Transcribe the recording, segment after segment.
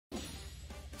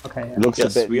Okay. It looks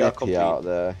Yes, a bit we are nippy complete. out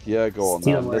there. Yeah, go on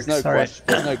then. There's no question.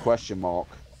 There's no question mark.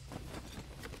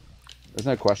 There's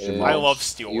no question mark. I love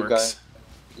Steelworks.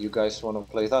 You guys want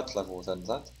to play that level then?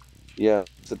 That? Yeah,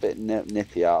 it's a bit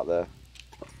nippy out there.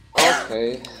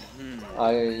 Okay.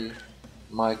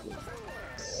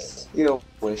 Your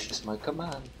wish is my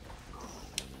command.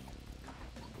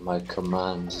 My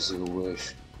command is your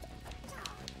wish.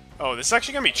 Oh, this is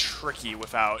actually gonna be tricky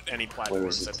without any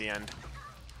platforms at the end.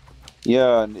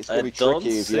 Yeah, and it's gonna be don't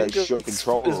tricky if you don't think shut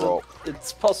controller up.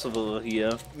 It's possible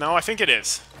here. No, I think it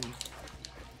is.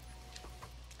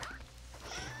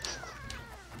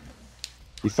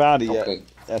 You found it yet, Okay.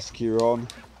 SQ on?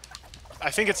 I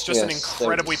think it's just an Yes,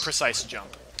 incredibly thanks. precise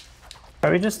jump.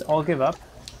 Can we just all give up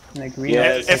and agree?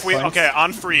 Yeah, on If we points? okay,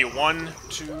 on 3, 1,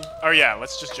 2. Oh yeah,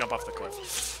 let's just jump off the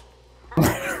cliff.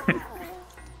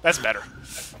 That's better.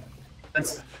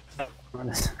 That's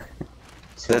honest.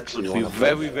 That would be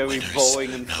very, very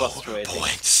boring and frustrating.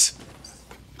 Points.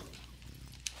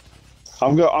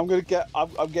 I'm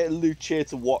getting Lucia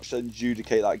to watch and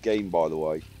adjudicate that game, by the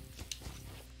way.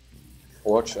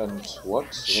 Watch and what?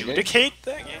 Judicate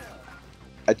that game.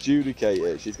 Adjudicate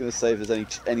it. She's gonna say if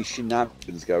there's any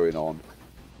shenanigans going on.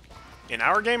 In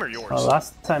our game or yours? Well,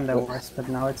 last time there was, but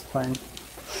now it's fine.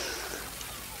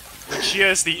 She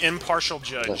is the impartial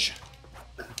judge.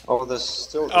 Oh, there's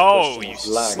still the Oh, question you of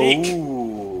lag. sneak.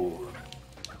 Ooh.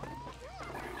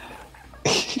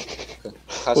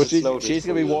 Has Well, it loaded she's for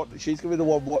gonna be you? she's gonna be the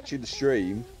one watching the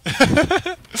stream.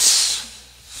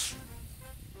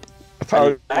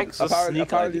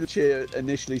 Apparently, Lucia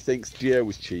initially thinks GEOO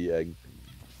was cheating.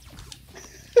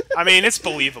 I mean, it's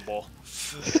believable.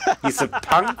 He's a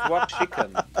punk what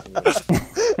chicken.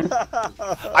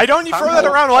 I don't throw that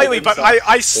around lightly, but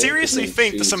I seriously Think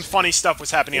think it that some means funny stuff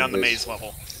was happening on the English. maze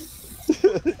level.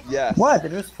 Yes. What?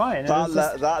 It was fine. It was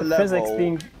just that the physics level-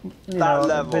 being, you That know,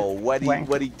 level, a bit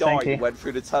when he died, he wanky. went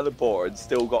through the teleporter and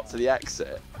still got to the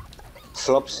exit.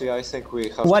 Flopsy, I think we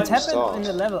have What to happened restart. in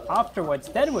the level afterwards?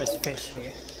 That was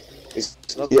fishy. It's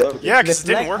not Yeah. loaded. Yeah, because it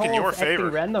The didn't black work in your holes acting favor.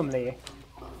 randomly.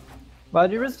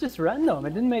 But it was just random.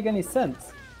 It didn't make any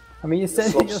sense. I mean, you said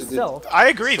it Flopsy did- yourself. I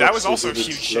agree, that was Flopsy, also did it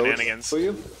huge load shenanigans. for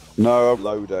you? No, I'm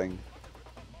loading.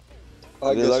 I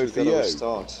Did it guess load we for gotta you?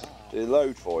 restart. Did it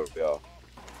load for you?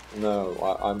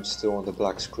 No, I'm still on the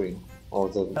black screen. Or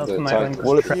the That's my title. own-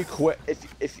 Well, if you quit,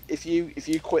 if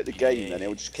you quit the game, then it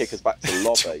will just kick us back to the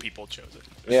Two lobby. people chose it.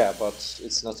 Yeah, but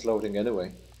it's not loading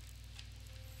anyway.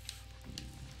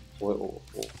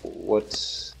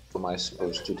 What am I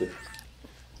supposed to do?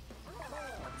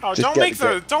 Oh,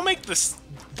 Just don't make this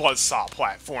buzzsaw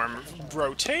platform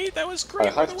rotate. That was I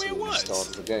great have the way to it restart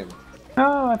was. the game.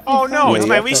 Oh, I think Oh no, fine. it's you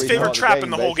my have to least favorite restart trap in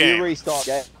the but whole if you game. restart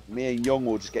game, me and Young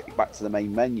will just get you back to the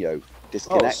main menu. Oh,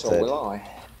 Disconnected. so will I.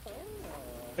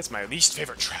 It's my least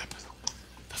favorite trap.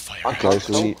 The fire I hydrant.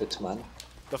 can't so we- help it, man.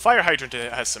 The fire hydrant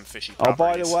has some fishy Oh, properties.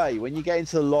 by the way, when you get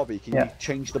into the lobby, can Yeah. you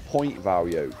change the point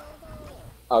value?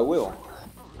 I will.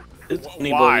 Did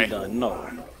Why? anybody die? No.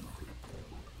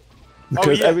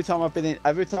 Because yeah. every time I've been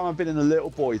in the little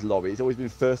boys lobby, it's always been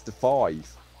first to 5.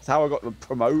 That's how I got them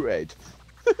promoted.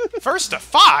 First to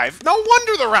 5? No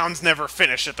wonder the rounds never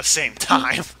finish at the same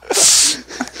time.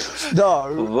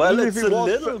 No. Well, even it's if a it was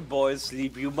little boy's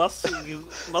sleep. You must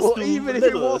Well, do even if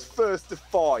little. it was first to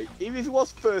 5, even if it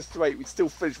was first to 8, we'd still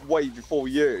finish way before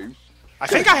you. I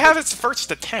think I have it first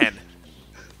to 10.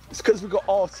 It's because we've got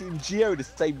RT and GEOO the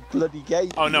same bloody game.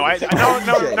 Oh no,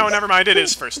 no, never mind. It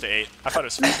is first to 8. I thought it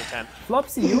was first to 10.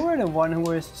 Flopsy, you were the one who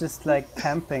was just like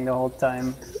camping the whole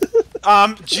time.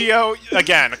 GEOO,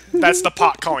 again, that's the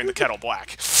pot calling the kettle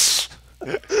black.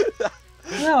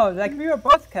 No, like we were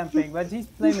both camping, but he's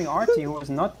blaming Archie who was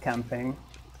not camping.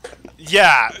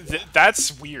 Yeah,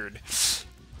 that's weird.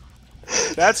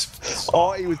 That's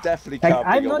Oh, he was definitely Like,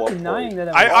 camping I'm at not one denying point.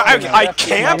 that I was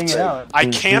camped. hiding it out. I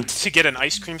camped to get an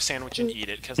ice cream sandwich and eat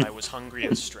it because I was hungry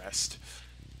and stressed.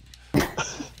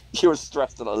 You were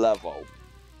stressed at a level.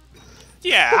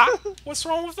 Yeah, what's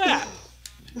wrong with that?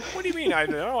 What do you mean? I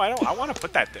want to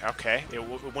put that there. Okay, it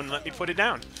wouldn't let me put it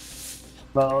down.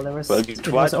 Well, there was, Well, you it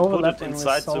tried was to put it overlapping with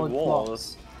inside the solid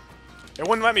walls. blocks. It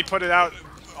wouldn't let me put it out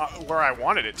where I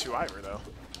wanted it to either, though.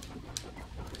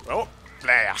 Oh,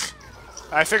 bleh.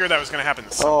 I figured that was going to happen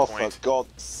at some Oh, point. for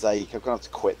God's sake, I'm going to have to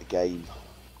quit the game.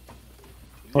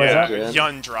 What is Yeah, that?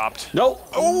 Yun dropped. No.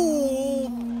 Oh!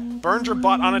 Burned your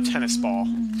butt on a tennis ball.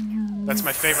 That's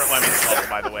my favorite Lemons level,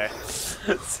 by the way.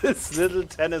 This little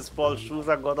tennis ball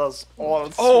shooter got us all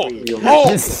Oh! three.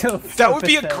 Oh! It's so That would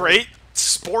be a pathetic. great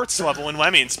sports level in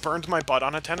Lemmings. Burned my butt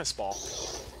on a tennis ball.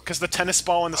 Because the tennis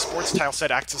ball in the sports tile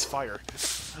set acts as fire.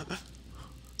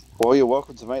 Well, you're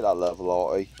welcome to make that level,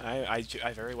 Artie. I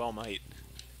very well might.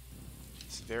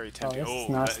 It's very tempting. Oh,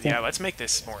 Oh, nasty. yeah, let's make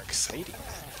this more exciting.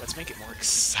 Let's make it more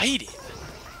exciting.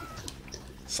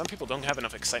 Some people don't have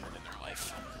enough excitement in their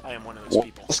life. I am one of those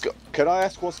people. Can I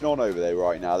ask what's going on over there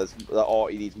right now? That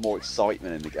Artie needs more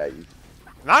excitement in the game.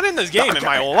 Not in this game, in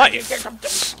my life.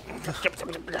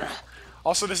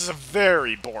 Also, this is a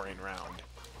very boring round.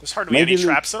 There's hardly any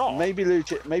traps at all. Maybe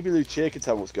Lucia can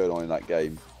tell what's going on in that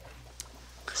game.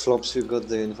 Flops, you got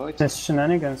the invite? There's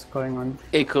shenanigans going on.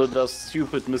 Echo does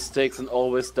stupid mistakes and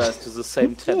always dies to the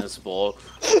same tennis ball.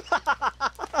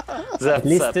 At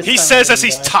least this He time says I as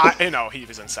he's didn't die. tied. No, he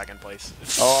was in second place.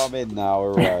 Oh, I'm in now,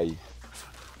 hooray.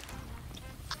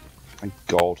 Thank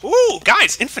God. Ooh,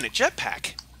 guys, infinite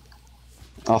jetpack.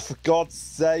 Oh, for God's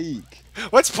sake.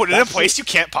 Let's put it in a place you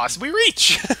can't possibly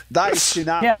reach. That is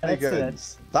Yeah,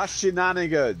 shenanigans. That's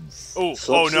shenanigans. Oh,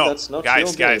 Flopsy, no. that's not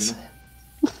Guys, your guys. game.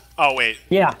 Oh, wait.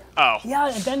 Yeah. Oh. Yeah,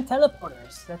 and then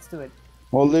teleporters. Let's do it.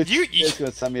 Well, Lucia's going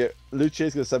to send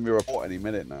me a report any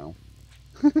minute now.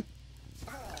 Report.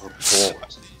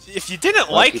 If you didn't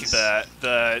Like like it's-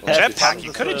 the Like jetpack, it's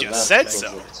you could have the just last said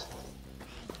so. project.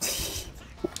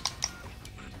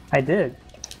 I did.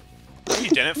 You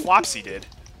didn't. Flopsy did.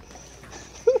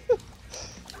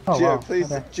 Oh, Geo, wow.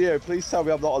 please, Okay. Geo, please tell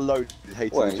me I'm not alone in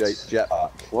hating Wait.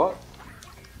 jetpack. What?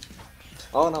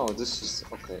 Oh no, this is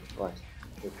okay. Right.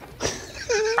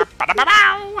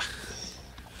 Ba-da-ba-bow!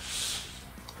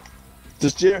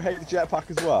 Does Geo hate the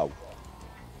jetpack as well? To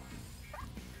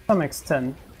some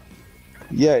extent.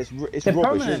 Yeah, it's The rubbish,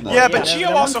 permanent isn't it? one. Yeah, but the Geo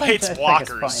one also time hates jetpack is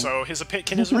blockers, fine. so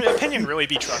can his opinion really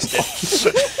be trusted?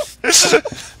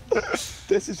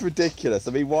 This is ridiculous.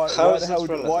 I mean, why How is the this hell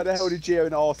relevant? did Geo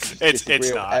and Artie It's disagree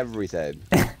on not. everything?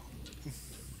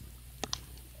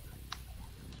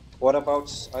 What about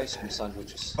ice cream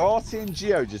sandwiches? Artie and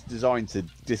Geo just designed to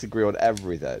disagree on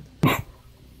everything. There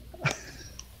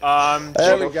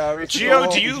we go. it's Geo,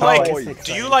 all do you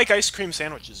boys. like ice cream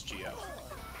sandwiches, Geo?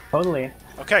 Totally.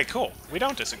 Okay, cool. We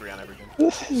don't disagree on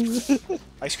everything.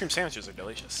 Ice cream sandwiches are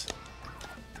delicious.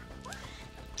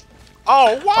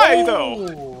 Oh, why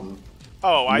though?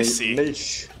 Oh, I see.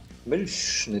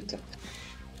 Milchschnitte.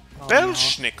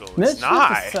 Belschnickel Milk is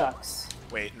nice. sucks.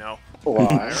 Wait, no. Why?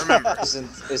 I remember.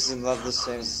 Isn't that the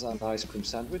same as an ice cream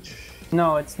sandwich?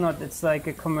 No, it's not. It's like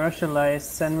a commercialized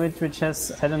sandwich which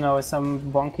has, I don't know, some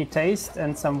wonky taste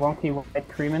and some wonky white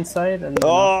cream inside. And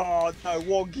Oh no,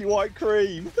 wonky white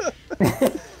cream.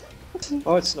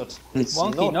 Oh, it's not. It's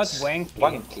wonky, not wanky.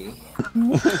 Wanky.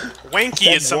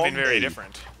 Wanky is something wonky. very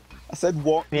different. I said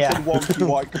what? Yeah. I said wonky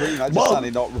white cream. That just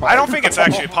sounded not right. I don't think it's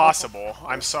actually possible.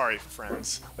 I'm sorry,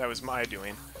 friends. That was my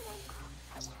doing.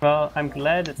 Well, I'm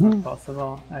glad it's not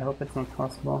possible. I hope it's not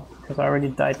possible, because I already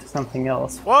died to something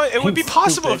else. Well, it would be Stupid.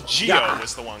 possible if Geo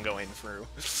was the one going through.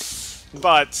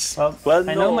 But Well, Well,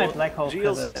 I know no, my black hole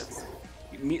Geo's, physics.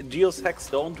 Geo's hacks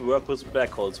don't work with black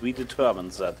holes. We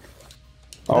determined that.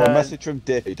 Oh, a message from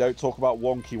Dippy. Don't talk about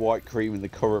wonky white cream in the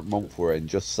current month we're in.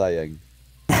 Just saying.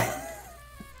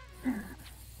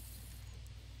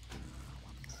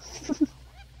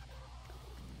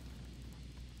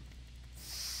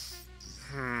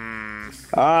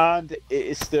 And it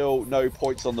is still no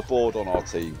points on the board on our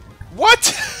team. what?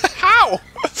 How?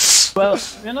 Well,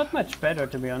 we're not much better,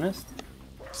 to be honest.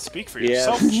 Speak for Yeah.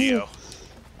 yourself, Geo.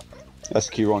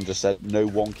 SQ1 just said no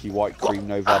wonky white cream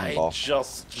November. I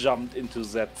just jumped into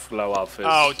that flower fish.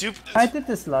 Oh, dude. I did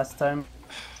this last time.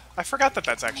 I forgot that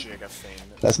that's actually like a thing.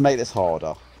 Let's make this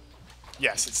harder.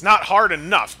 Yes, it's not hard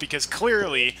enough because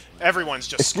clearly everyone's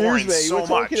just scoring Excuse me, so we're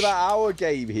talking much. about our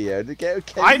game here. Okay,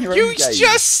 your You own game.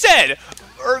 just said,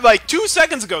 or like 2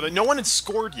 seconds ago, that no one had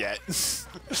scored yet.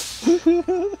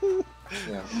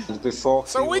 Yeah. And before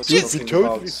So he we was just talking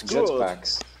totally about scored.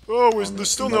 jetpacks. Oh, On there's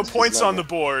still the no next points on the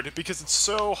level. board because it's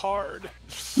so hard.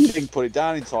 You didn't put it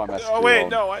down in time, SQ1. Oh wait,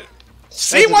 no, I.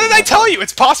 See, what did I tell you?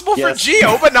 It's possible Yes. for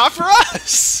Geo, but not for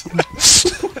us.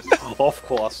 Of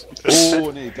course. Oh,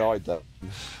 and he died though.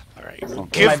 All right, not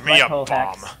give My me black a hole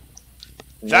bomb. hacks.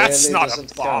 That's Nearly not a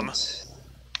doesn't bomb. count.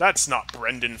 That's not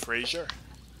Brendan Fraser.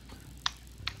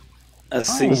 I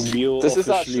think Geo This is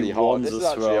officially actually won hard. This this is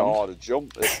actually a round. harder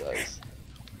jump. This is.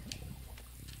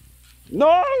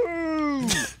 No!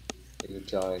 You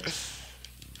died.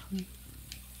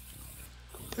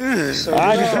 And So he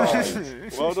yeah.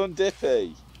 died. Well done,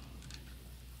 Dippy.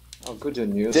 Oh, good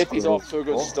on you. Dippy's Screw. off to a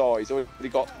good Oh, start. He's already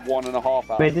got 1.5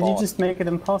 out Wait, of did you 5. just make it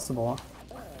impossible?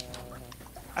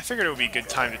 I figured it would be a good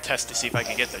time to test to see if I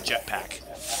could get the jetpack.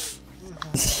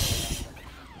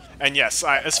 And yes,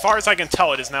 as far as I can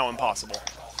tell, it is now impossible.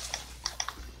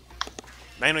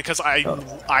 Mainly because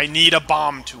I need a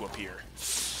bomb to appear.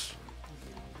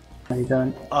 I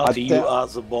don't. Artie, you are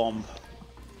the bomb.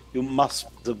 You must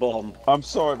be the bomb. I'm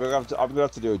sorry, but I'm gonna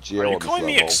have to do a GEO Are you on this calling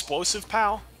me level. explosive,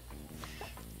 pal?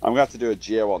 I'm gonna have to do a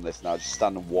GEO on this now. Just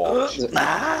stand and watch.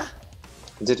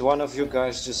 Did one of you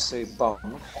guys just say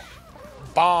bomb?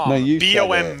 Bomb. No, you said it.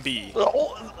 B-O-M-B.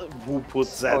 Oh, who put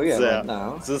that Oh, yeah, there? right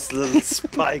now. This little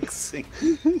spike thing.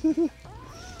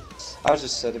 I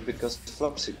just said it because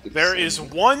Flopsy keeps There saying is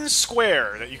it. one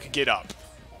square that you could get up.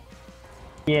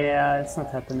 Yeah, it's not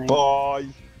happening. Bye.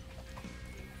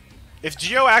 If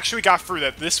GEO actually got through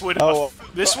that, this would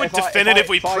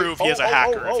definitively prove he is a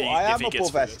hacker if he gets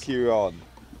through this. SQ on.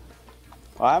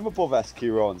 I am above SQ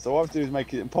on, so all I have to do is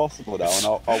make it impossible now, and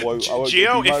I won't.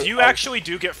 GEO, if you actually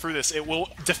do get through this, it will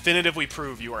definitively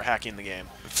prove you are hacking the game.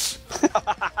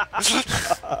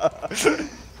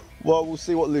 Well, we'll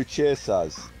see what Lucia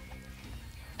says.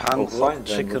 Oh, fine, then.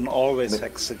 Chicken always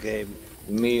hacks the game.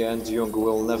 Me and Jung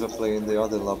will never play in the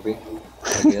other lobby.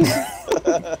 I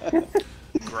guess.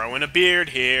 Growing a beard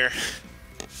here.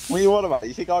 What do you want about?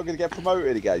 You think I'm going to get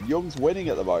promoted again? Young's winning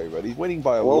at the moment. He's winning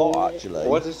by a lot, actually.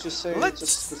 What did you say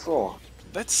just before?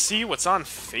 Let's see what's on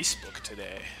Facebook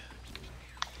today.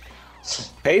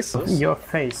 Faces? Your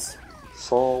face.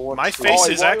 For what? My face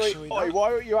is actually... Why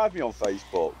don't you have me on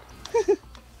Facebook?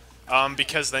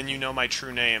 Because then you know my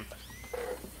true name.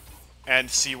 And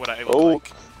see what I look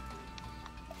like.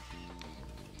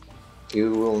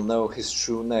 You will know his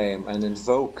true name and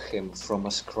invoke him from a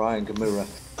scrying mirror.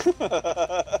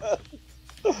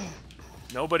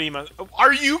 Nobody must...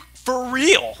 Are you for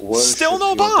real? Worship Still no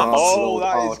your bombs? Oh, Lord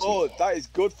that is Artie. good. That is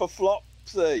good for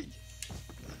Flopsy.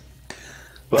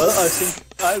 Well, I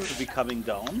think I will be coming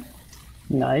down.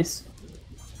 Nice.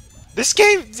 This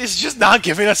game is just not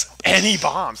giving us any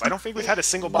bombs. I don't think we've had a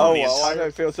single bomb. Oh, the well, I entire...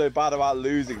 don't feel so bad about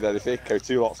losing then if Ico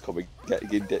 2 lots coming,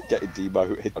 getting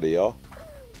demoted on here.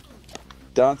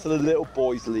 Down to the little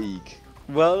boys league.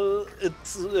 Well,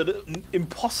 it's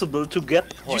impossible to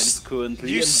get points currently.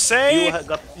 You and say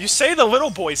got... you say the Little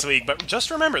Boys League, but just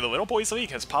remember the Little Boys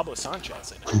League has Pablo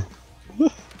Sanchez in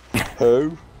it.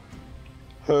 Who?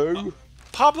 Who?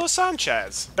 Pablo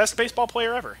Sanchez, best baseball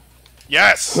player ever.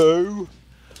 Yes. Who?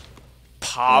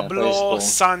 Pablo baseball.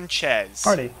 Sanchez.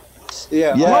 Party.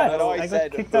 Yeah, Yeah, What? and I I got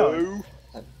said kicked out. who?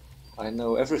 I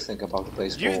know everything about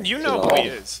baseball. You know who he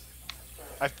is.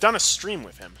 I've done a stream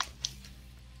with him.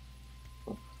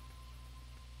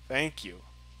 Thank you.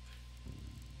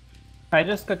 I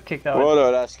just got kicked out. Well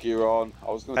done, SQ on.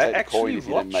 I was going to I take the actually coin if you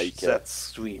didn't watched make that it.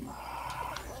 stream.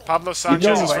 Pablo Sanchez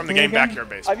know is from the what, game again? Backyard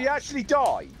Baseball. Have you actually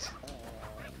died?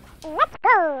 Look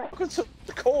at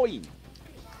the coin.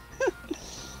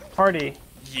 Party.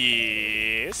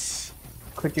 Yes.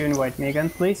 Could you invite me again,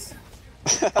 please?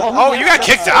 Oh, you got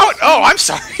kicked out? Oh, I'm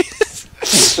sorry.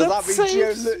 Does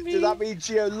that mean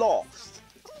Geo lost?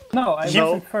 No, I was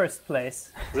No. in first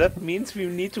place. That means we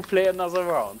need to play another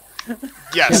round.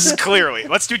 Yes, clearly.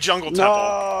 Let's do Jungle Temple.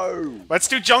 No! Let's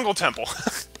do Jungle Temple.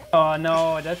 Oh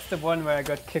no, that's the one where I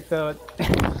got kicked out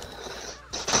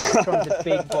from the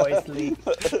big boys league.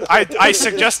 I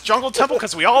suggest Jungle Temple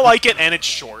because we all like it and it's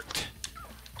short.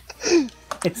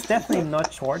 It's definitely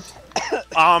not short.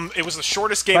 It was the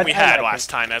shortest game But we I had like last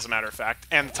it. time, as a matter of fact,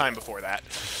 and the time before that.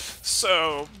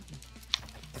 So,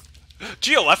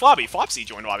 Geo left lobby, Flopsy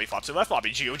joined lobby, Flopsy left lobby,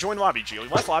 Geo joined lobby, Geo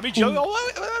left lobby, Geo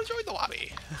joined the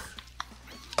lobby.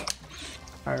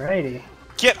 Alrighty.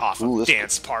 Get off Ooh, of this-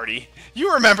 Dance Party.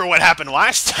 You remember what happened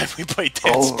last time we played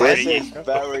Dance This Party? is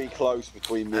very close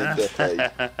between me and Dippy.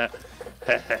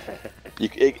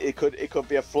 It could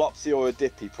be a Flopsy or a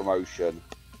Dippy promotion.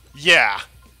 Yeah.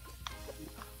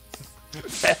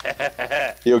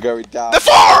 You're going down. The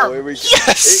farm! Oh, here we go.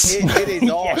 Yes! It is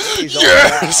on. It is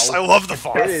Yes! on I now. love the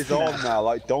farm. It is on now,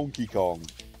 like Donkey Kong.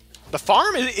 The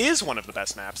farm is one of the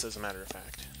best maps, as a matter of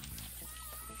fact.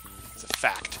 It's a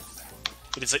fact.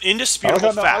 It is an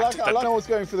indisputable fact. I like what's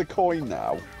going for the coin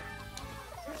now.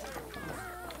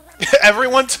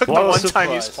 Everyone took What the a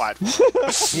one-time use surprise.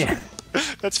 platform. Yeah.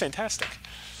 That's fantastic.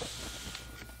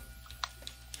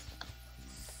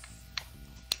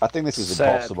 I think this is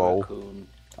Sad impossible. raccoon.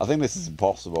 I think this is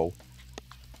impossible.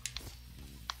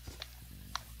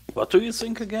 What do you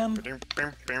think again?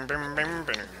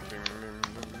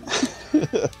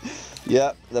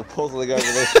 Yep, they're puzzling over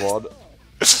this one.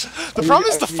 The problem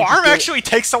is the have you farm just got- actually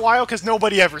takes a while because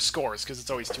nobody ever scores because it's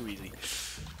always too easy.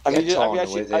 Get on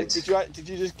with it. Did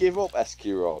you just give up, SQ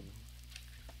Ron?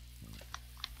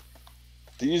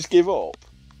 Did you just give up?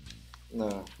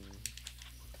 No.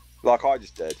 Like I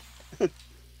just did.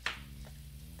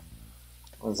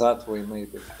 Well, that way,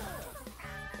 maybe.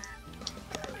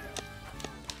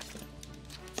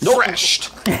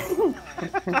 Threshed!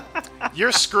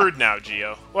 You're screwed now,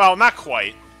 Geo. Well, not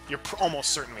quite. You're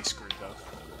almost certainly screwed, though.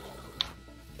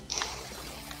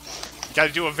 You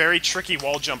gotta do a very tricky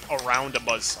wall jump around a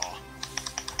buzzsaw.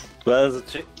 Well,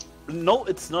 no,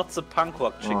 it's not the punk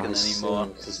rock chicken anymore.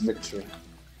 His victory.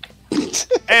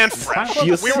 And fresh.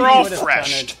 You We were all would have done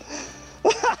freshed.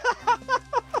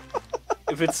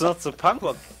 If it's not the punk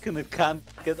rock chicken, it can't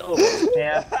get over.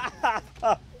 Yeah.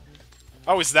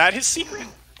 Oh, is that his secret?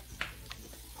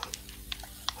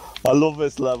 I love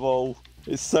this level.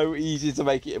 It's so easy to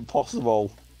make it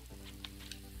impossible.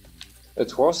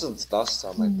 It wasn't last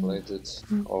time I played it,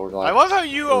 or like I love how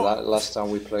you... last time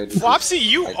we played it. Flopsy,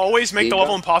 you like, always make the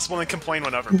level Giga. impossible and complain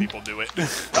when other people do it.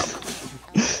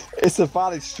 It's a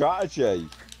valid strategy.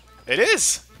 It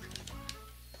is.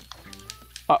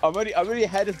 I'm only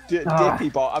ahead of Dippy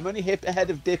by ahead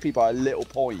of Dippy by a little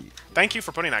point. Thank you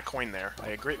for putting that coin there.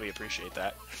 I greatly appreciate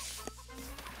that.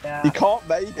 Yeah. You can't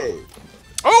make it.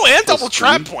 Oh, and double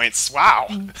trap points. Wow.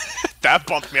 That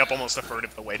bumped me up almost a third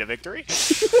of the way to victory.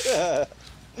 So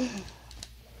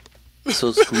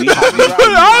sweet.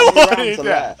 I wanted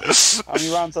that. How many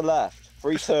rounds are left?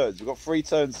 3 turns. We've got 3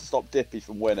 turns to stop Dippy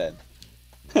from winning.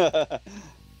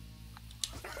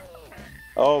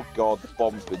 Oh god, the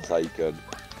bomb's been taken.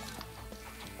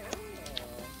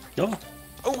 No.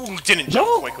 Oh, didn't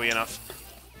jump quickly enough.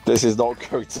 This is not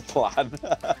going to plan.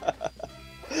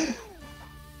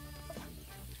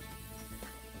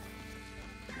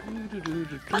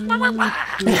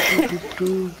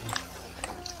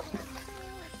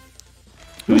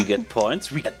 We get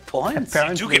points. We get points.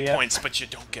 You do get yeah. points, but you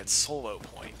don't get solo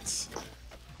points.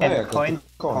 And yeah, coin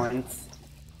coin. points.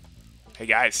 Hey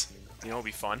guys, you know what'll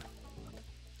be fun?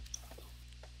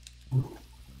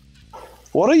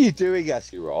 What are you doing,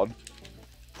 Escuron?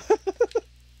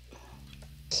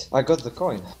 I got the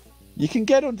coin. You can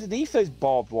get underneath those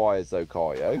barbed wires though,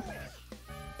 can't you?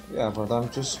 Yeah, but I'm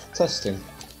just testing.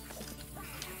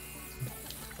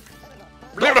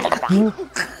 I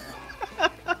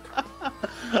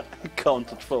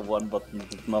counted for one, but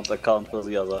did not account for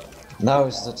the other. Now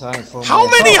is the time for How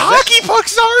my many boss. hockey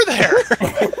pucks are there?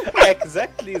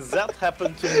 Exactly, that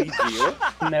happened to me, Geo.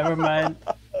 Never mind.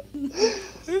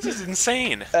 This is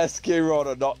insane.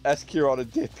 Escuron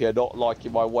and Dippy are not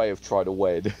liking my way of trying to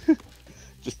win.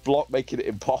 Just making it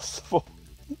impossible.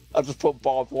 I just put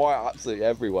barbed wire absolutely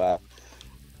everywhere.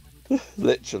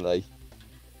 Literally.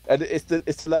 And it's the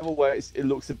level where it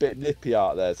looks a bit nippy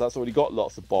out there, so that's already got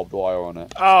lots of barbed wire on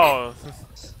it. Oh,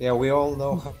 Yeah, we all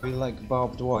know how we like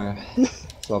barbed wire.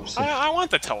 Flopsy. I want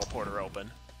the teleporter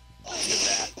open.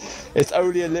 It's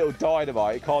only a little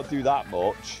dynamite, it can't do that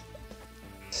much.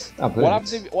 Ah, What brilliant.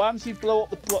 happens if you blow up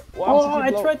the Oh,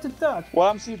 I tried to duck. What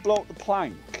happens if you blow up the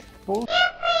plank?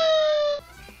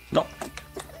 No.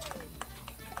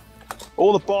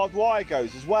 All the barbed wire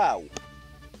goes as well.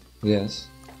 Yes.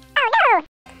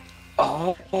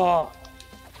 Oh,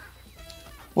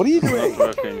 What are you doing?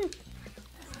 working.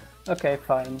 Okay,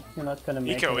 fine. You're not gonna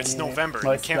make Nico, it it's anyway, November. You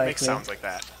most can't make likely. sounds like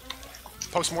that.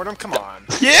 Postmortem, come on.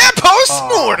 Yeah,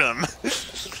 postmortem.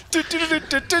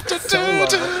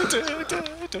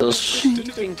 Those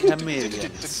shooting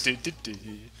chameleons.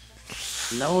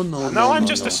 No, no, no. No, I'm no,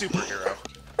 just no. a superhero.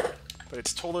 But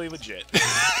it's totally legit.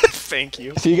 Thank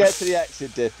you. If you get to the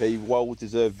exit, Dippy,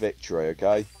 well-deserved victory,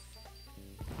 okay?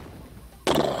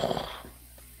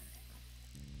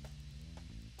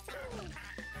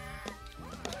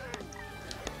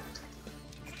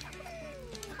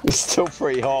 It's still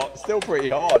pretty hard.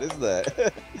 Isn't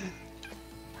it?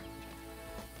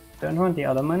 Don't want the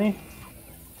other money?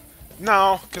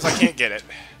 No, because I can't get it.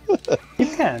 You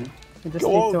can. You just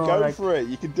Go need on, to go like... for it.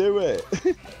 You can do it.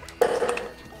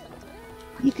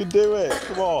 You can do it.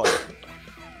 Come on.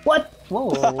 What? Whoa,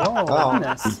 whoa, whoa, Oh.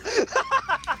 goodness.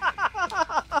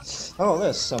 Oh,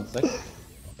 there's something.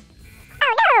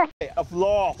 I've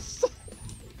lost.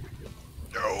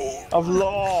 No. I've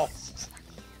lost.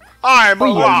 I'm a I'm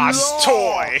lost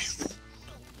toy.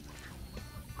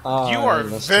 You are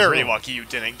lost as very well. lucky you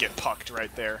didn't get pucked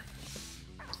right there.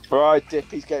 Right,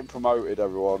 Dippy's getting promoted,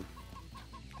 everyone.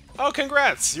 Oh,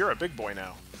 congrats. You're a big boy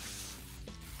now.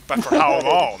 But for how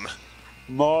long?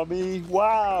 Mommy,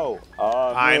 wow.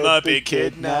 I'm a big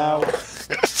kid now.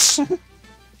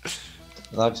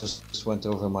 That just went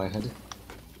over my head.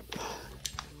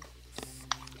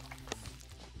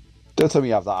 Don't tell me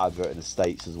you have that advert in the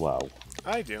States as well.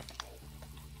 I do.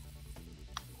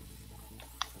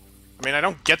 I mean, I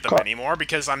don't get them Cut. anymore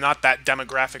because I'm not that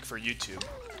demographic for YouTube.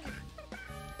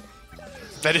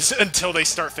 That is until they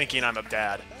start thinking I'm a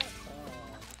dad.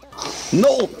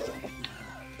 No!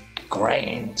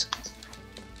 Grand.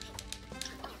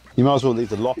 You might as well leave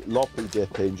the lobby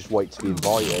dip in, just wait to be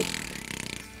invited.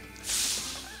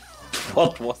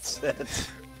 What was that?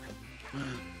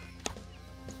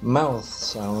 Mouth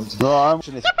sound. No, I'm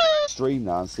watching this stream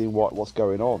now and seeing what's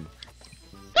going on.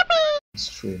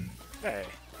 Stream. Hey.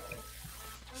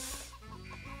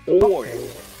 Oh,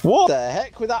 what the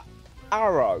heck with that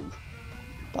arrow?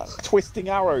 That twisting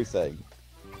arrow thing.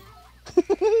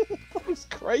 That was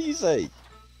crazy.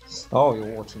 Oh, you're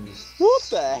watching this. What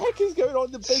the heck is going on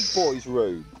in the big boys'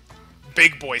 room?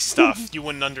 Big boy stuff. You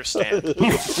wouldn't understand.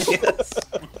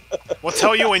 We'll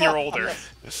tell you when you're older.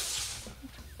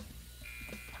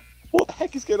 What the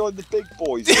heck is going on in the big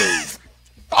boys' room?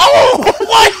 Oh!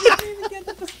 What? didn't even get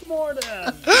the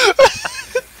postmortem.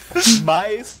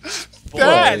 Mice.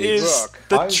 That Boy, is Brooke,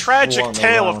 the I've tragic run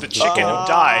tale of around the the chicken who farm.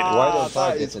 died. Why don't I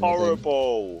that get is anything?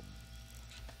 horrible.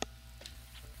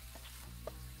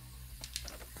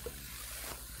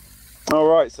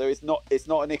 Alright, so it's not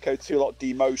an Echo 2 lot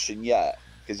demotion yet,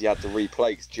 because you had to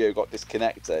replay because GEOO got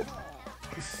disconnected.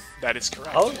 That is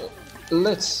correct. Oh,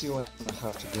 let's see when I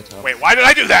have to get up. Wait, why did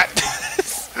I do that?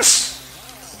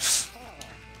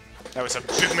 That was a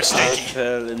big I mistake.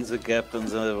 fell in the gap and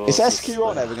there Is was...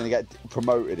 SQ1 ever going to get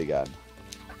promoted again?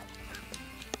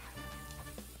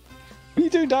 What are you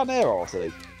doing down there,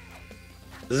 RC?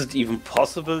 Is it even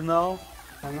possible now?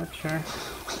 I'm not sure.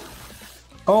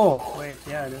 Oh, wait,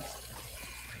 yeah, it is.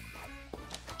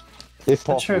 If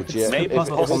Not sure possible, if it's GEOO, Maybe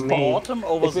possible for me. bottom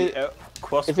over If it- the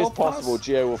crossbow if it's pass? possible,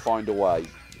 GEOO will find a way.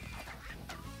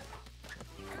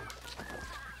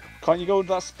 Can't you go to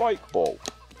that spike ball?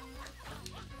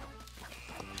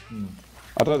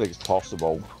 I don't think it's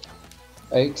possible.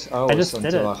 8 hours just did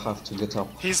until it. I have to get up.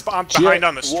 He's behind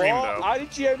on the GEOO stream, what? though. How did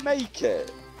GEOO make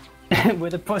it?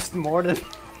 With a postmortem.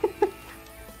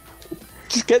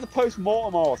 Just get the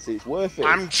post-mortem, RC, it's worth it.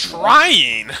 I'm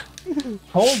trying.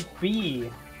 Hold B.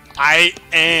 I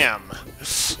am.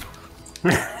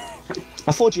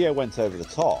 I thought GEOO went over the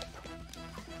top.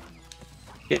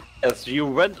 Yes, you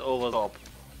went over top.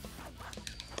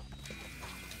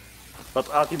 But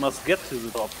Artie must get to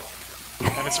the top.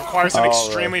 And it requires an Oh,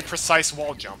 extremely precise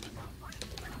wall jump.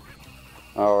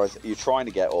 Oh, you're trying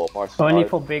to get up. Only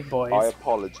for big boys. I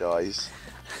apologise.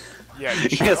 Yeah, you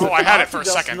should. Yes, Oh, I had it for a Artie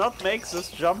second. does not make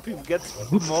this jump, he gets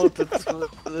demoted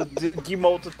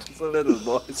to the little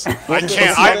boys. I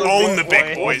can't. I own the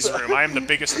big boys room. I am the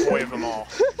biggest boy of them all.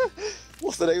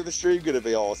 What's the name of the stream going to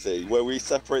be, RC? Where we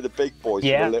separate the big boys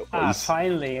Yeah, from the little boys?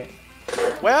 finally.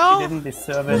 Well, Didn't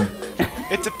deserve it.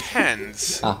 it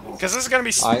depends. Ah. Because this is gonna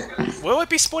be. Will it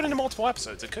be split into multiple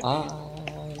episodes? It could be.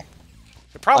 It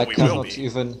I probably will cannot be.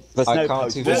 even. There's I no can't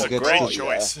post- even This is a get great to.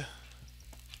 choice.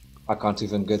 I can't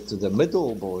even get to the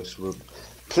middle boys room.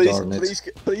 Please, Darn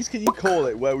it. please, can you call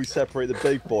it where we separate the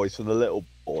big boys from the little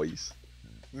boys?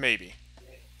 Maybe.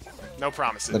 No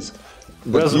promises.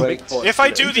 Where's the great- big boy? If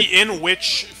I do the in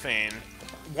which thing,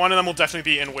 one of them will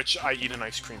definitely be in which I eat an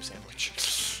ice cream sandwich.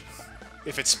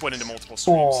 If it's split into multiple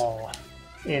streams. Oh,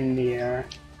 in the air.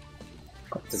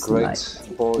 The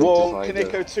great boy Well, can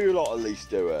divider. Echo 2 lot at least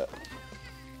do it?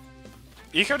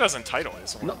 Eco doesn't title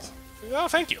his ones. Oh,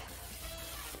 thank you.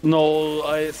 No,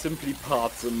 I simply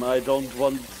part them. I don't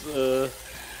want...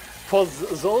 for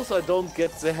those I don't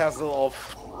get the hassle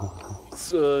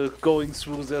of going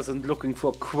through this and looking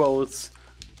for quotes.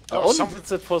 I Oh, only some- did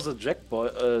that for the Jack Boy.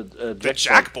 The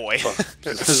Jack Boy.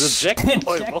 The Jack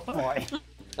Boy. Jack boy.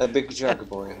 A big jack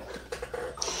boy.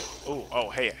 Oh,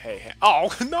 hey. Oh,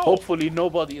 no! Hopefully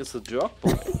nobody is a jerk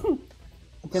boy.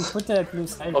 You can put that blue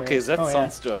sideways. Okay, that oh,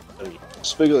 sounds dirty.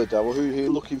 Speaking of the devil, who are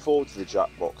looking forward to the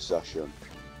Jackbox session?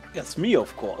 Yes, me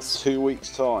of course. 2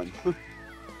 weeks' time.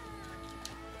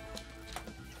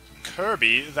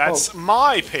 Kirby, that's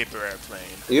my paper airplane.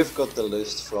 You've got the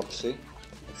list, Flopsy. It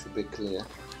should be clear.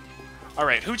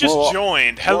 Alright, who just Well,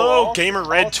 joined? Hello, well,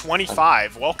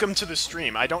 GamerRed25. Welcome to the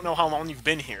stream. I don't know how long you've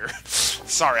been here.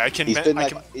 Sorry,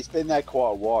 He's been there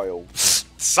quite a while.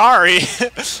 Sorry!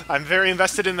 I'm very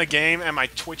invested in the game, and my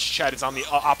Twitch chat is on the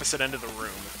opposite end of the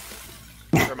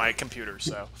room. For my computer,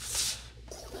 so...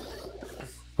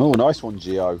 Oh, nice one,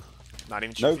 GEOO. Not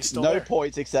even sure No, if he's still no there.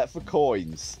 points except for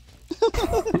coins.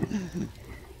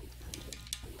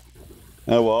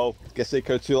 Oh well, guess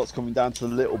Echo 2 lot's coming down to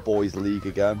the little boys league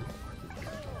again.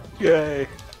 Yay.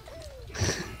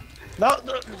 No.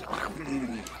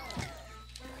 Of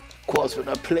course, when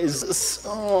I play this.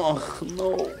 Oh,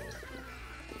 no.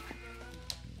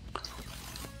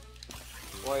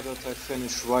 Why don't I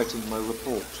finish writing my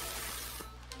report?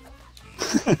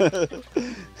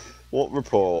 What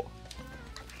report?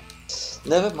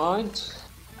 Never mind.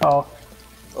 Oh,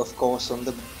 Of course, on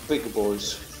the big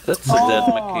boys. That's a dead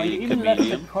Oh, you even left a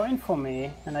chameleon. coin for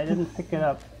me, and I didn't pick it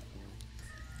up.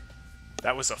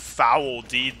 That was a foul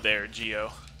deed there,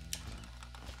 Geo.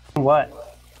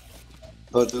 What?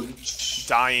 But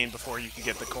Dying before you could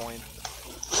get the coin.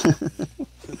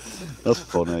 That's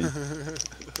funny.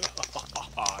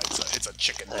 It's a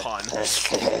chicken pun.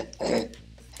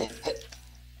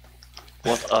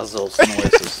 What are those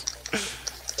noises?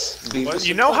 Well,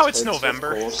 you know how it's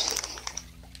November?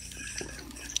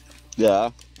 Yeah.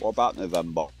 What about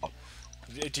November?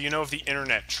 Do you know of the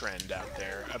internet trend out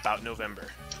there about November?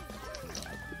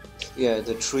 Yeah,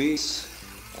 the trees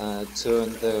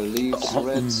turn their leaves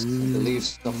red, the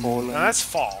leaves are falling. Now that's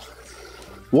fall.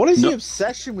 What is the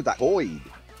obsession with that coin?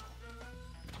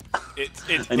 It's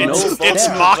know,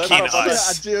 mocking And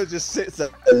us. Gio just sits there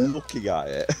looking at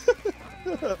it.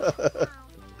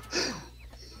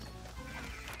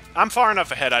 I'm far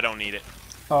enough ahead, I don't need it.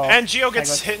 Oh, And Geo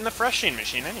gets I got- hit in the freshing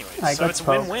machine anyway, I so got it's a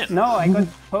poked. win-win. No, I got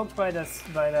poked by the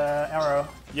arrow.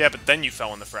 Yeah, but then you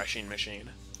fell in the freshing machine.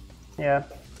 Yeah.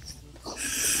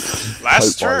 Last Poked by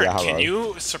the turn, can arrow.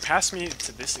 you surpass me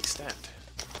to this extent?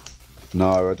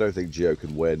 No, I don't think Gio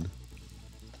can win.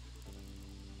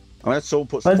 Unless someone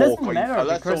puts But it 4 doesn't coins. matter,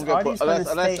 Unless because someone Artie's put, gonna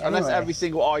unless stay anyway. every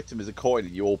single item is a coin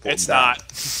and you all put It's them down. not.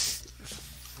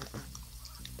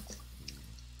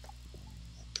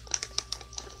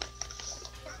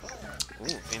 Ooh,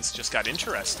 things just got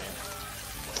interesting.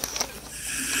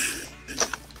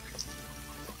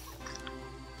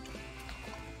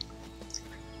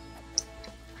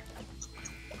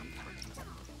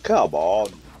 Come on.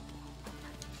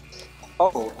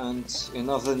 Oh, and in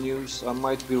other news, I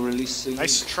might be releasing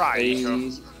Nice try,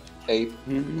 a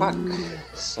pack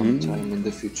sometime in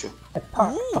the future.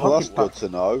 Well, that's good to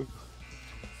know.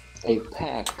 A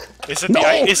pack. Is it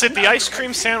is it the ice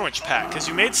cream sandwich pack? Because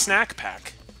you made snack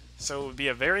pack, so it would be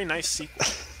a very nice sequel.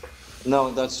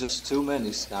 No, that's just too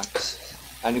many snacks.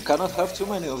 And you cannot have too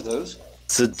many of those.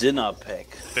 It's a dinner pack.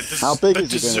 How big the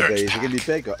is it going to be? Is it going to be pack.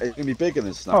 bigger? It's going to be bigger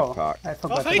than snack Oh, pack. I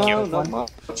forgot thank you. about No, that not one.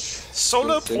 much.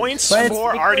 Solo I think. points But it's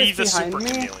for Nicholas Artie the behind Super me.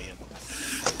 Chameleon.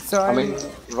 So I'm mean,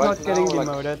 right not getting now, like-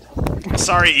 demoted.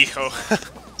 Sorry, Echo.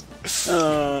 First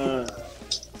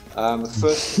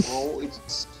of all,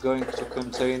 it's going to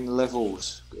contain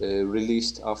levels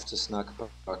released after snack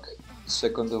pack.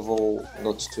 Second of all,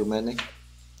 not too many.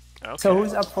 Okay. So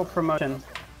who's up for promotion?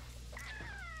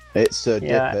 It's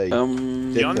Yeah. Dippy.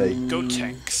 Young Dippy. Go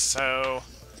Tank. So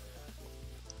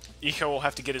Eco will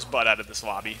have to get his butt out of this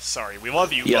lobby. Sorry, we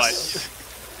love you, Yes.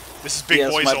 but this is big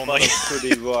Yes, boys my only. butt is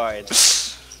pretty wide.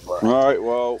 Right,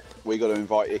 well, we got to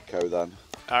invite Ico then.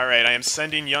 Alright, I am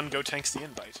sending Young Go Tanks the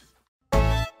invite.